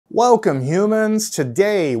Welcome, humans!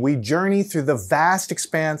 Today we journey through the vast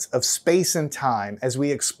expanse of space and time as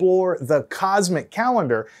we explore the cosmic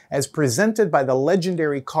calendar as presented by the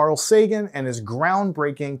legendary Carl Sagan and his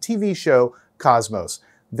groundbreaking TV show Cosmos.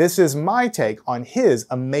 This is my take on his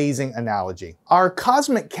amazing analogy. Our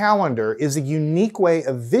cosmic calendar is a unique way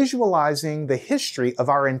of visualizing the history of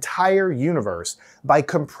our entire universe by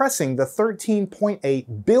compressing the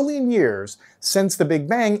 13.8 billion years since the Big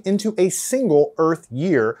Bang into a single Earth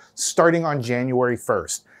year starting on January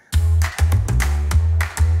 1st.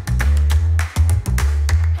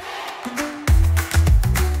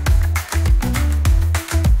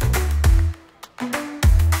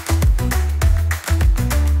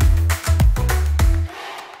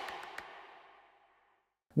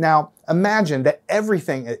 Now, imagine that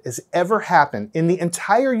everything that has ever happened in the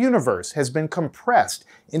entire universe has been compressed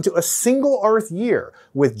into a single Earth year,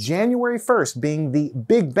 with January 1st being the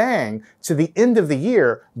Big Bang to the end of the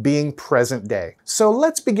year being present day. So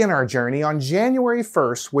let's begin our journey on January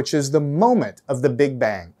 1st, which is the moment of the Big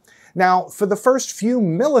Bang. Now, for the first few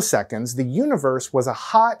milliseconds, the universe was a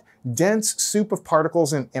hot, dense soup of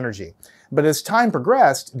particles and energy. But as time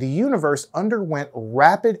progressed, the universe underwent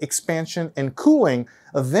rapid expansion and cooling,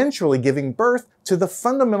 eventually giving birth to the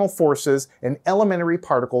fundamental forces and elementary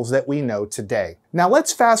particles that we know today. Now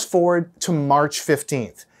let's fast forward to March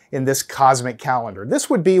 15th in this cosmic calendar. This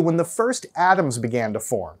would be when the first atoms began to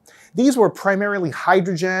form. These were primarily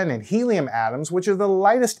hydrogen and helium atoms, which are the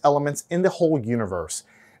lightest elements in the whole universe.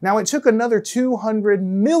 Now, it took another 200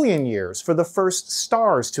 million years for the first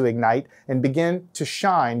stars to ignite and begin to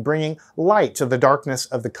shine, bringing light to the darkness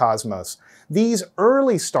of the cosmos. These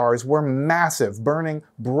early stars were massive, burning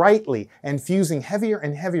brightly and fusing heavier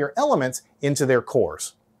and heavier elements into their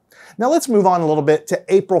cores. Now let's move on a little bit to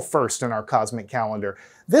April 1st in our cosmic calendar.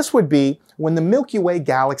 This would be when the Milky Way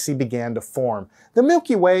galaxy began to form. The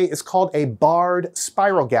Milky Way is called a barred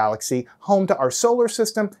spiral galaxy, home to our solar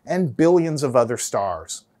system and billions of other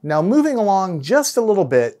stars. Now moving along just a little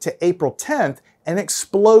bit to April 10th, an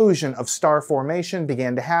explosion of star formation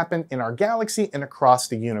began to happen in our galaxy and across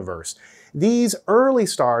the universe. These early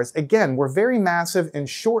stars, again, were very massive and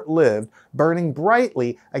short-lived, burning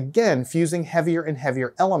brightly, again fusing heavier and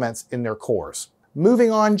heavier elements in their cores. Moving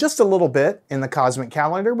on just a little bit in the cosmic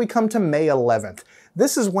calendar, we come to May 11th.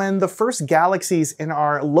 This is when the first galaxies in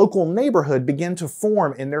our local neighborhood begin to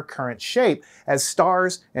form in their current shape as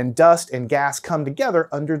stars and dust and gas come together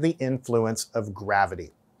under the influence of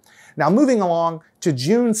gravity. Now moving along to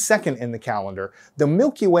June 2nd in the calendar, the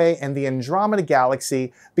Milky Way and the Andromeda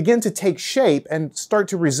Galaxy begin to take shape and start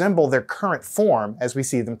to resemble their current form as we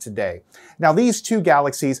see them today. Now these two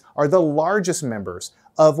galaxies are the largest members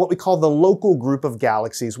of what we call the local group of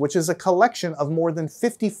galaxies, which is a collection of more than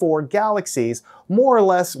 54 galaxies, more or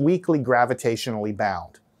less weakly gravitationally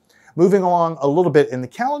bound. Moving along a little bit in the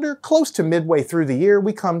calendar, close to midway through the year,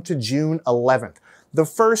 we come to June 11th. The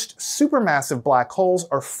first supermassive black holes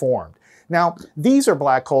are formed. Now, these are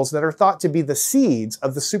black holes that are thought to be the seeds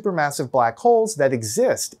of the supermassive black holes that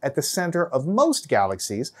exist at the center of most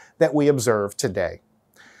galaxies that we observe today.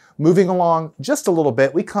 Moving along just a little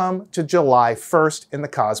bit, we come to July 1st in the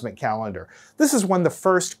cosmic calendar. This is when the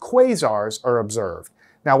first quasars are observed.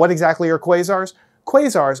 Now, what exactly are quasars?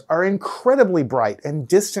 Quasars are incredibly bright and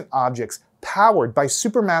distant objects powered by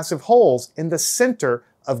supermassive holes in the center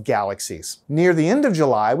of galaxies. Near the end of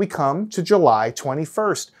July, we come to July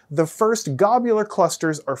 21st. The first globular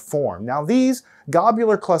clusters are formed. Now, these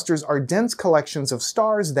globular clusters are dense collections of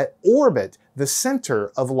stars that orbit the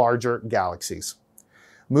center of larger galaxies.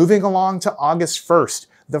 Moving along to August 1st,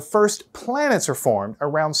 the first planets are formed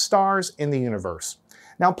around stars in the universe.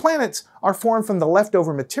 Now, planets are formed from the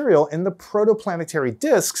leftover material in the protoplanetary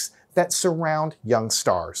disks that surround young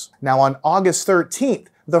stars. Now, on August 13th,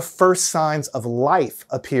 the first signs of life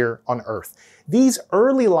appear on Earth. These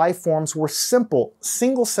early life forms were simple,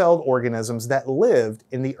 single-celled organisms that lived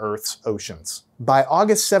in the Earth's oceans. By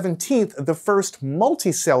August 17th, the first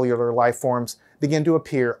multicellular life forms begin to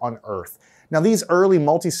appear on Earth. Now, these early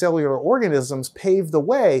multicellular organisms paved the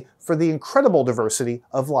way for the incredible diversity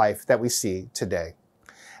of life that we see today.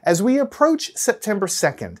 As we approach September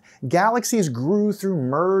 2nd, galaxies grew through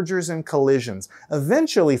mergers and collisions,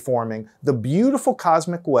 eventually forming the beautiful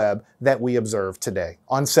cosmic web that we observe today.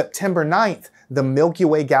 On September 9th, the Milky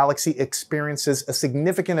Way galaxy experiences a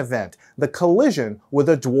significant event, the collision with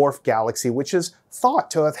a dwarf galaxy, which is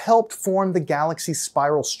thought to have helped form the galaxy's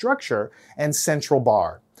spiral structure and central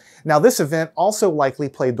bar. Now, this event also likely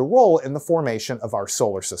played the role in the formation of our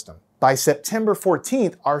solar system. By September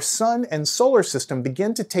 14th, our sun and solar system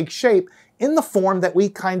begin to take shape in the form that we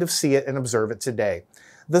kind of see it and observe it today.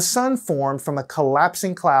 The sun formed from a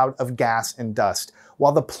collapsing cloud of gas and dust,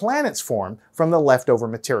 while the planets formed from the leftover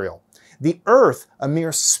material. The Earth, a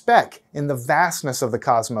mere speck in the vastness of the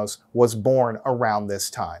cosmos, was born around this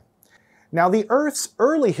time. Now, the Earth's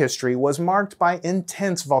early history was marked by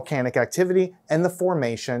intense volcanic activity and the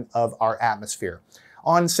formation of our atmosphere.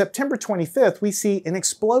 On September 25th, we see an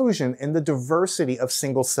explosion in the diversity of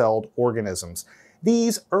single-celled organisms.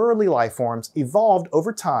 These early life forms evolved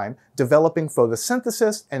over time, developing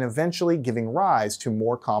photosynthesis and eventually giving rise to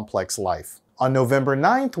more complex life. On November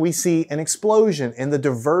 9th, we see an explosion in the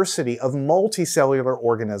diversity of multicellular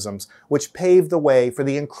organisms, which paved the way for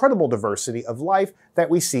the incredible diversity of life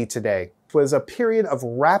that we see today. It was a period of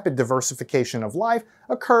rapid diversification of life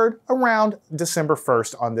occurred around December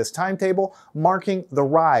 1st on this timetable, marking the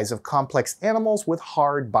rise of complex animals with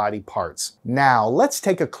hard body parts. Now, let's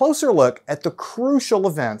take a closer look at the crucial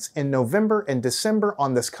events in November and December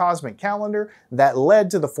on this cosmic calendar that led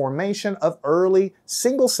to the formation of early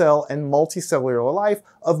single-cell and multicellular life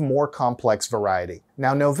of more complex variety.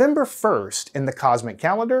 Now, November 1st in the cosmic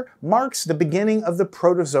calendar marks the beginning of the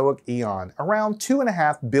Proterozoic eon, around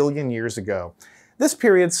 2.5 billion years ago. This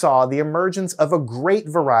period saw the emergence of a great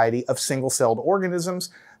variety of single-celled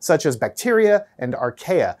organisms, such as bacteria and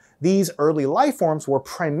archaea. These early life forms were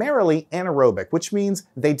primarily anaerobic, which means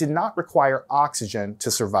they did not require oxygen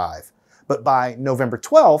to survive. But by November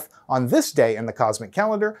 12th, on this day in the cosmic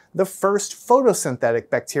calendar, the first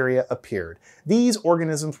photosynthetic bacteria appeared. These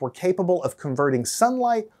organisms were capable of converting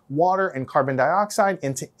sunlight, water, and carbon dioxide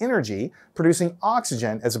into energy, producing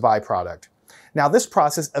oxygen as a byproduct. Now, this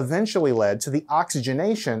process eventually led to the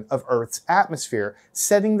oxygenation of Earth's atmosphere,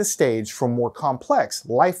 setting the stage for more complex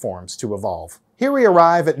life forms to evolve. Here we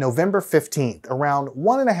arrive at November 15th, around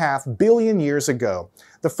 1.5 billion years ago.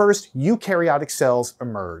 The first eukaryotic cells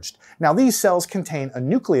emerged. Now, these cells contain a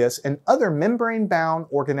nucleus and other membrane-bound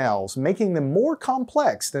organelles, making them more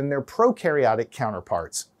complex than their prokaryotic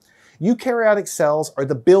counterparts. Eukaryotic cells are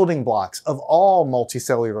the building blocks of all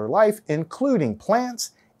multicellular life, including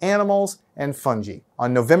plants, animals, and fungi.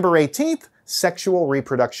 On November 18th, sexual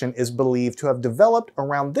reproduction is believed to have developed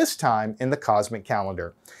around this time in the cosmic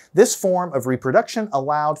calendar. This form of reproduction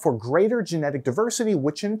allowed for greater genetic diversity,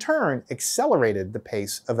 which in turn accelerated the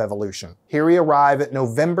pace of evolution. Here we arrive at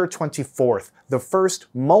November 24th. The first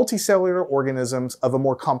multicellular organisms of a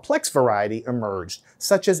more complex variety emerged,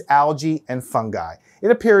 such as algae and fungi.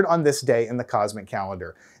 It appeared on this day in the cosmic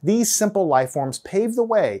calendar. These simple life forms paved the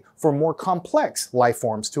way for more complex life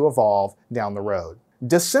forms to evolve down the road.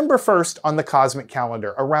 December 1st on the cosmic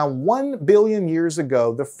calendar, around 1 billion years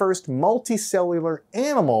ago, the first multicellular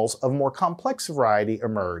animals of more complex variety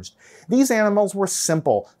emerged. These animals were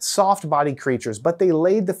simple, soft-bodied creatures, but they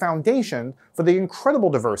laid the foundation for the incredible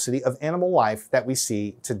diversity of animal life that we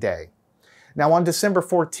see today. Now, on December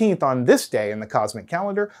 14th, on this day in the cosmic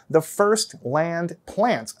calendar, the first land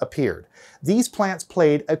plants appeared. These plants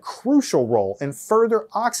played a crucial role in further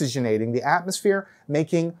oxygenating the atmosphere,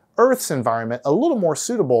 making Earth's environment a little more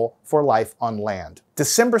suitable for life on land.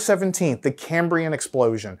 December 17th, the Cambrian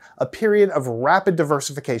explosion, a period of rapid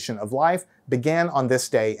diversification of life, began on this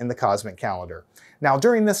day in the cosmic calendar. Now,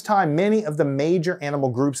 during this time, many of the major animal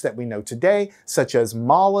groups that we know today, such as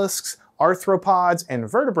mollusks, arthropods, and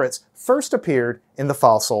vertebrates, first appeared in the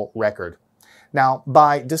fossil record. Now,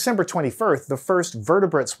 by December 21st, the first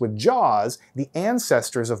vertebrates with jaws, the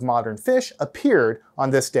ancestors of modern fish, appeared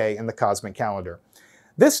on this day in the cosmic calendar.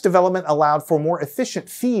 This development allowed for more efficient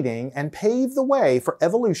feeding and paved the way for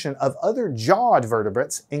evolution of other jawed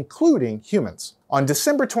vertebrates, including humans. On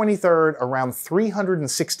December 23rd, around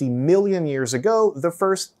 360 million years ago, the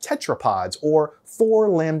first tetrapods, or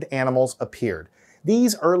four-limbed animals, appeared.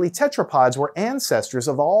 These early tetrapods were ancestors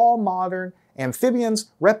of all modern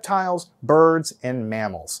amphibians, reptiles, birds, and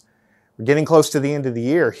mammals. We're getting close to the end of the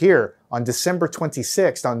year. Here, on December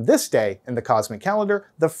 26th, on this day in the cosmic calendar,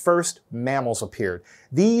 the first mammals appeared.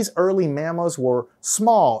 These early mammals were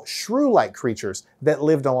small, shrew-like creatures that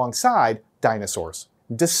lived alongside dinosaurs.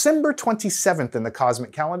 December 27th in the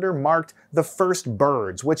cosmic calendar marked the first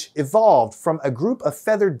birds, which evolved from a group of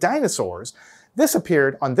feathered dinosaurs. This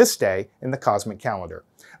appeared on this day in the cosmic calendar.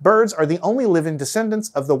 Birds are the only living descendants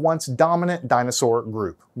of the once dominant dinosaur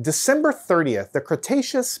group. December 30th, the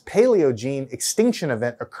Cretaceous-Paleogene extinction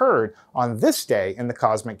event occurred on this day in the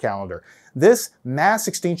cosmic calendar. This mass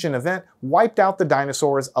extinction event wiped out the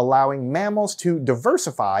dinosaurs, allowing mammals to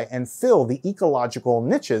diversify and fill the ecological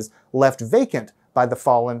niches left vacant by the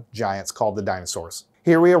fallen giants called the dinosaurs.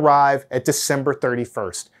 Here we arrive at December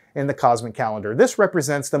 31st. In the cosmic calendar. This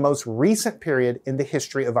represents the most recent period in the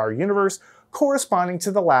history of our universe, corresponding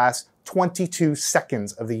to the last 22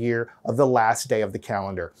 seconds of the year of the last day of the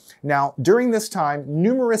calendar. Now, during this time,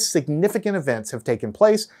 numerous significant events have taken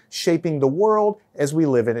place, shaping the world as we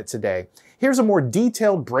live in it today. Here's a more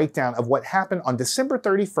detailed breakdown of what happened on December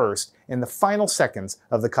 31st in the final seconds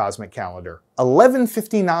of the cosmic calendar.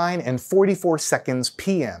 11:59 and 44 seconds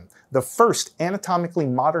p.m. The first anatomically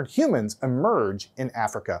modern humans emerge in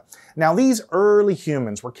Africa. Now, these early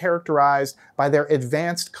humans were characterized by their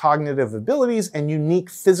advanced cognitive abilities and unique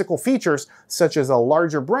physical features, such as a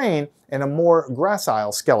larger brain and a more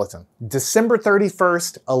gracile skeleton. December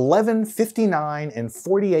 31st, 11:59 and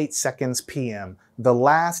 48 seconds p.m. The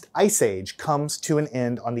last ice age comes to an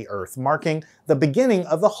end on the Earth, marking the beginning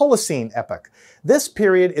of the Holocene epoch. This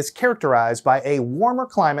period is characterized by a warmer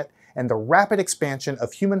climate and the rapid expansion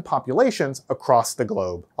of human populations across the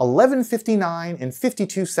globe. 11:59 and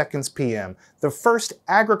 52 seconds p.m. The first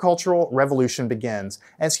agricultural revolution begins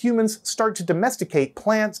as humans start to domesticate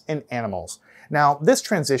plants and animals. Now, this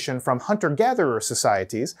transition from hunter-gatherer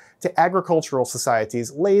societies to agricultural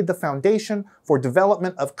societies laid the foundation for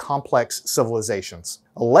development of complex civilizations.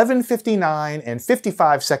 11:59 and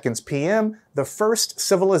 55 seconds p.m. The first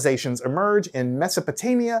civilizations emerge in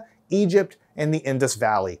Mesopotamia, Egypt, and the Indus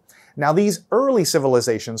Valley. Now, these early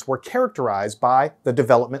civilizations were characterized by the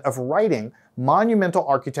development of writing, monumental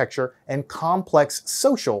architecture, and complex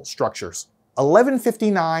social structures.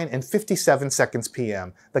 11:59 and 57 seconds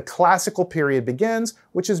p.m. The classical period begins,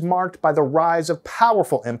 which is marked by the rise of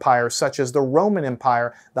powerful empires such as the Roman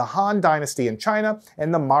Empire, the Han Dynasty in China,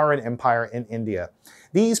 and the Mauryan Empire in India.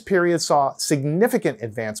 These periods saw significant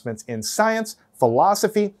advancements in science,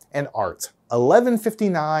 philosophy, and art.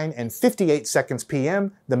 11:59 and 58 seconds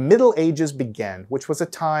p.m. The Middle Ages began, which was a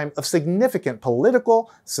time of significant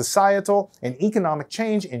political, societal, and economic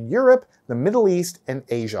change in Europe, the Middle East, and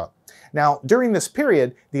Asia. Now, during this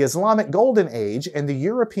period, the Islamic Golden Age and the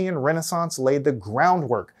European Renaissance laid the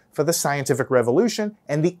groundwork for the scientific revolution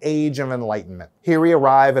and the Age of Enlightenment. Here we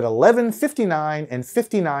arrive at 11:59 and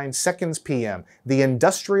 59 seconds p.m. The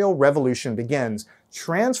Industrial Revolution begins,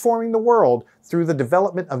 transforming the world through the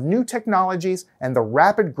development of new technologies and the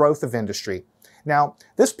rapid growth of industry. Now,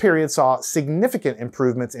 this period saw significant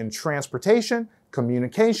improvements in transportation,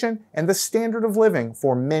 communication, and the standard of living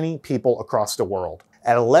for many people across the world.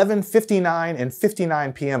 At 11:59 and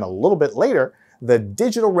 59 p.m. a little bit later, the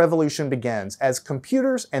digital revolution begins as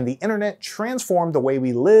computers and the internet transform the way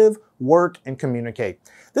we live, work, and communicate.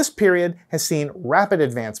 This period has seen rapid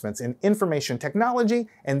advancements in information technology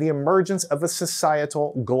and the emergence of a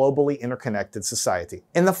societal, globally interconnected society.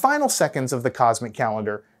 In the final seconds of the cosmic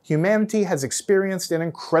calendar, humanity has experienced an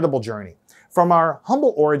incredible journey. From our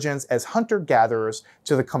humble origins as hunter-gatherers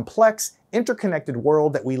to the complex, interconnected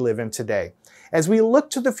world that we live in today. As we look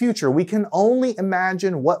to the future, we can only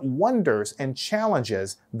imagine what wonders and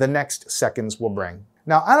challenges the next seconds will bring.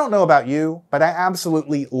 Now, I don't know about you, but I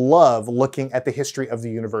absolutely love looking at the history of the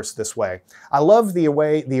universe this way. I love the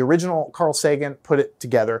way the original Carl Sagan put it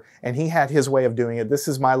together, and he had his way of doing it. This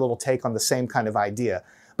is my little take on the same kind of idea.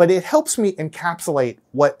 But it helps me encapsulate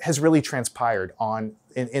what has really transpired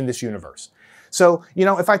in this universe. So,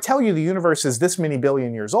 if I tell you the universe is this many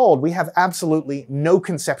billion years old, we have absolutely no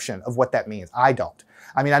conception of what that means. I don't.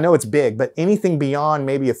 I mean, I know it's big, but anything beyond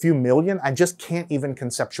maybe a few million, I just can't even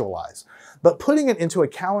conceptualize. But putting it into a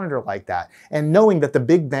calendar like that, and knowing that the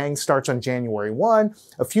Big Bang starts on January 1,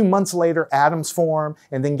 a few months later atoms form,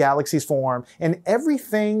 and then galaxies form, and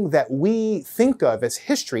everything that we think of as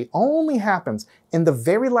history only happens in the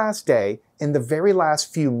very last day, in the very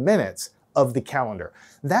last few minutes of the calendar.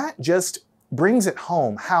 That just brings it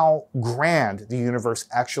home how grand the universe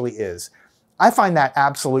actually is. I find that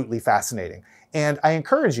absolutely fascinating. And I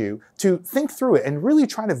encourage you to think through it and really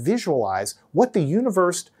try to visualize how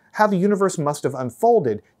the universe must have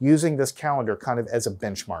unfolded using this calendar kind of as a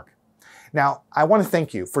benchmark. Now, I want to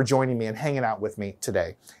thank you for joining me and hanging out with me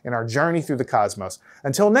today in our journey through the cosmos.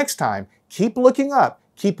 Until next time, keep looking up,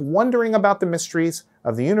 keep wondering about the mysteries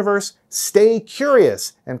of the universe, stay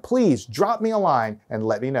curious, and please drop me a line and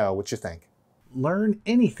let me know what you think. Learn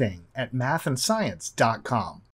anything at mathandscience.com.